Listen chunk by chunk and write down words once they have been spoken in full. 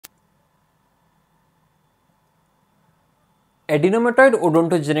Adenomatoid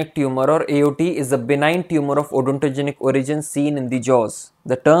odontogenic tumor or AOT is a benign tumor of odontogenic origin seen in the jaws.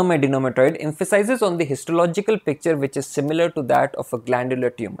 The term adenomatoid emphasizes on the histological picture which is similar to that of a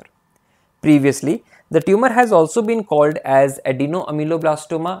glandular tumor. Previously, the tumor has also been called as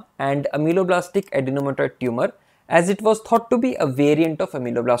adenoameloblastoma and ameloblastic adenomatoid tumor as it was thought to be a variant of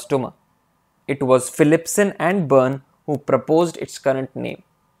ameloblastoma. It was Philipson and Byrne who proposed its current name.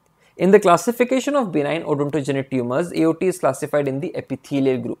 In the classification of benign odontogenic tumors, AOT is classified in the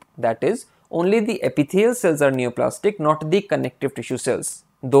epithelial group. That is, only the epithelial cells are neoplastic, not the connective tissue cells.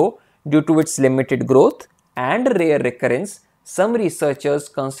 Though, due to its limited growth and rare recurrence, some researchers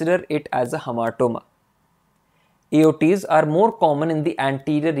consider it as a hamartoma. AOTs are more common in the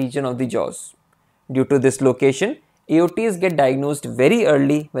anterior region of the jaws. Due to this location, AOTs get diagnosed very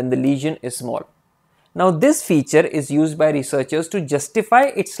early when the lesion is small. Now, this feature is used by researchers to justify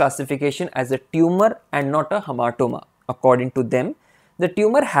its classification as a tumor and not a hamartoma. According to them, the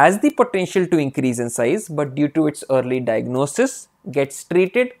tumor has the potential to increase in size, but due to its early diagnosis, gets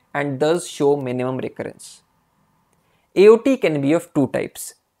treated and does show minimum recurrence. AOT can be of two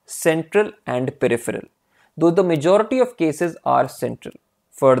types, central and peripheral, though the majority of cases are central.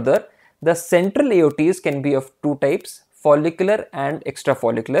 Further, the central AOTs can be of two types, follicular and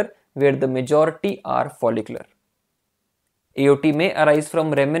extrafollicular, where the majority are follicular. AOT may arise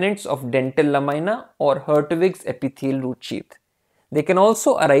from remnants of dental lamina or Hertwig's epithelial root sheath. They can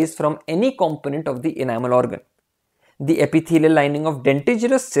also arise from any component of the enamel organ. The epithelial lining of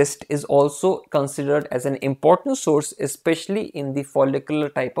dentigerous cyst is also considered as an important source, especially in the follicular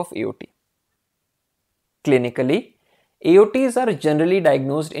type of AOT. Clinically, AOTs are generally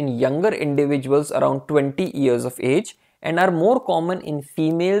diagnosed in younger individuals around 20 years of age and are more common in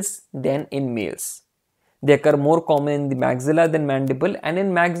females than in males. They occur more common in the maxilla than mandible, and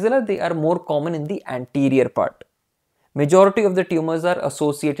in maxilla they are more common in the anterior part. Majority of the tumors are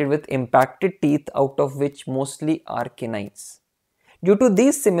associated with impacted teeth, out of which mostly are canines. Due to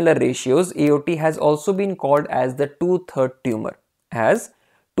these similar ratios, AOT has also been called as the two-third tumor, as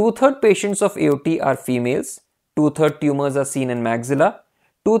two-third patients of AOT are females, two-third tumors are seen in maxilla,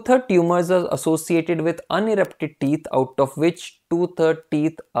 two-third tumors are associated with unerupted teeth, out of which two-third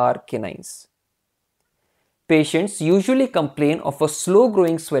teeth are canines. Patients usually complain of a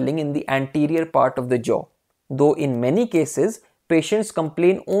slow-growing swelling in the anterior part of the jaw, though in many cases, patients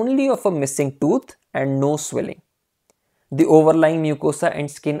complain only of a missing tooth and no swelling. The overlying mucosa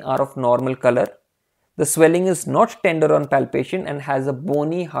and skin are of normal color. The swelling is not tender on palpation and has a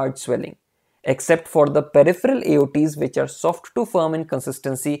bony hard swelling, except for the peripheral AOTs, which are soft to firm in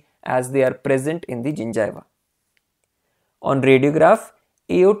consistency as they are present in the gingiva. On radiograph,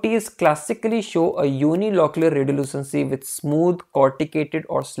 AOTs classically show a unilocular radiolucency with smooth, corticated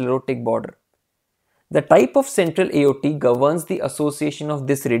or sclerotic border. The type of central AOT governs the association of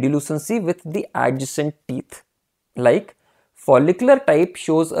this radiolucency with the adjacent teeth. Like, follicular type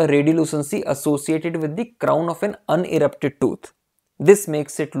shows a radiolucency associated with the crown of an unerupted tooth. This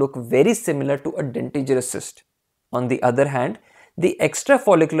makes it look very similar to a dentigerous cyst. On the other hand, the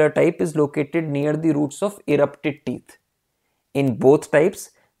extrafollicular type is located near the roots of erupted teeth. In both types,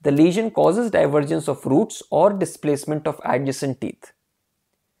 the lesion causes divergence of roots or displacement of adjacent teeth.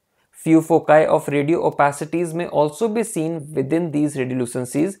 Few foci of radio-opacities may also be seen within these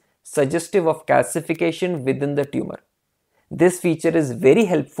radiolucencies, suggestive of calcification within the tumor. This feature is very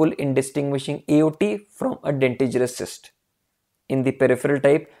helpful in distinguishing AOT from a dentigerous cyst. In the peripheral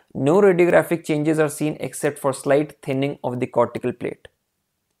type, no radiographic changes are seen except for slight thinning of the cortical plate.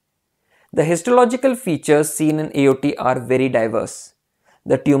 The histological features seen in AOT are very diverse.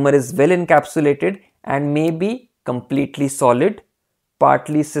 The tumor is well encapsulated and may be completely solid,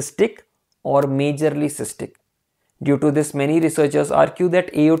 partly cystic, or majorly cystic. Due to this, many researchers argue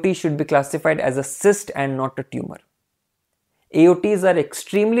that AOT should be classified as a cyst and not a tumor. AOTs are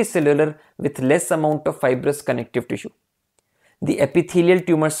extremely cellular with less amount of fibrous connective tissue. The epithelial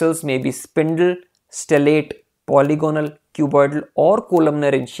tumor cells may be spindle, stellate, polygonal, cuboidal or columnar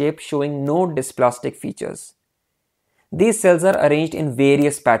in shape, showing no dysplastic features. These cells are arranged in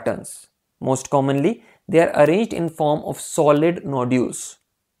various patterns. Most commonly, they are arranged in form of solid nodules.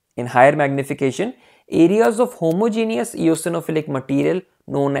 In higher magnification, areas of homogeneous eosinophilic material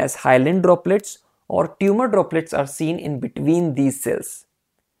known as hyaline droplets or tumor droplets are seen in between these cells.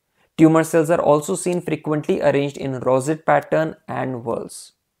 Tumor cells are also seen frequently arranged in rosette pattern and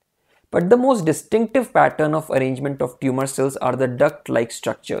whorls. But the most distinctive pattern of arrangement of tumor cells are the duct-like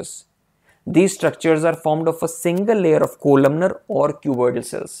structures. These structures are formed of a single layer of columnar or cuboidal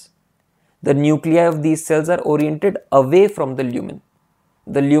cells. The nuclei of these cells are oriented away from the lumen.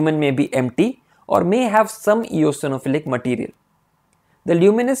 The lumen may be empty or may have some eosinophilic material. The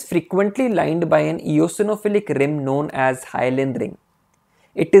lumen is frequently lined by an eosinophilic rim known as hyaline ring.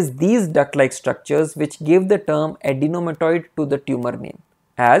 It is these duct-like structures which give the term adenomatoid to the tumor name,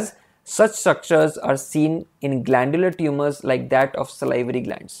 as such structures are seen in glandular tumors like that of salivary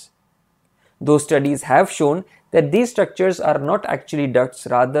glands. Those studies have shown that these structures are not actually ducts,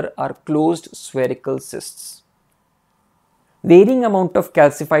 rather are closed spherical cysts. Varying amount of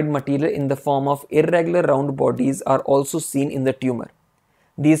calcified material in the form of irregular round bodies are also seen in the tumor.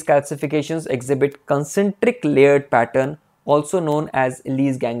 These calcifications exhibit concentric layered pattern, also known as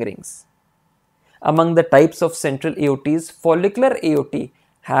Lee's gang rings. Among the types of central aortes, follicular aortae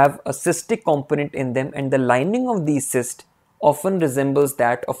have a cystic component in them, and the lining of these cysts often resembles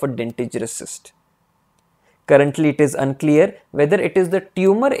that of a dentigerous cyst. Currently, it is unclear whether it is the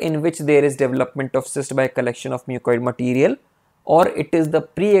tumor in which there is development of cyst by collection of mucoid material, or it is the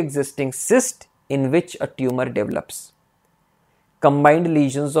pre-existing cyst in which a tumor develops. Combined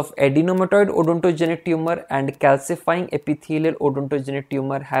lesions of adenomatoid odontogenic tumor and calcifying epithelial odontogenic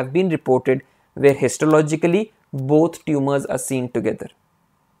tumor have been reported, where histologically both tumors are seen together.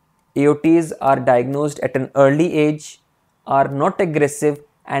 Aortes are diagnosed at an early age, are not aggressive,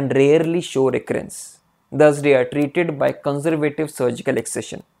 and rarely show recurrence. Thus, they are treated by conservative surgical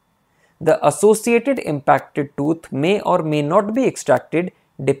excision. The associated impacted tooth may or may not be extracted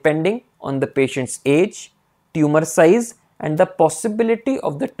depending on the patient's age, tumor size, and the possibility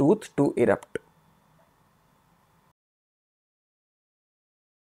of the tooth to erupt.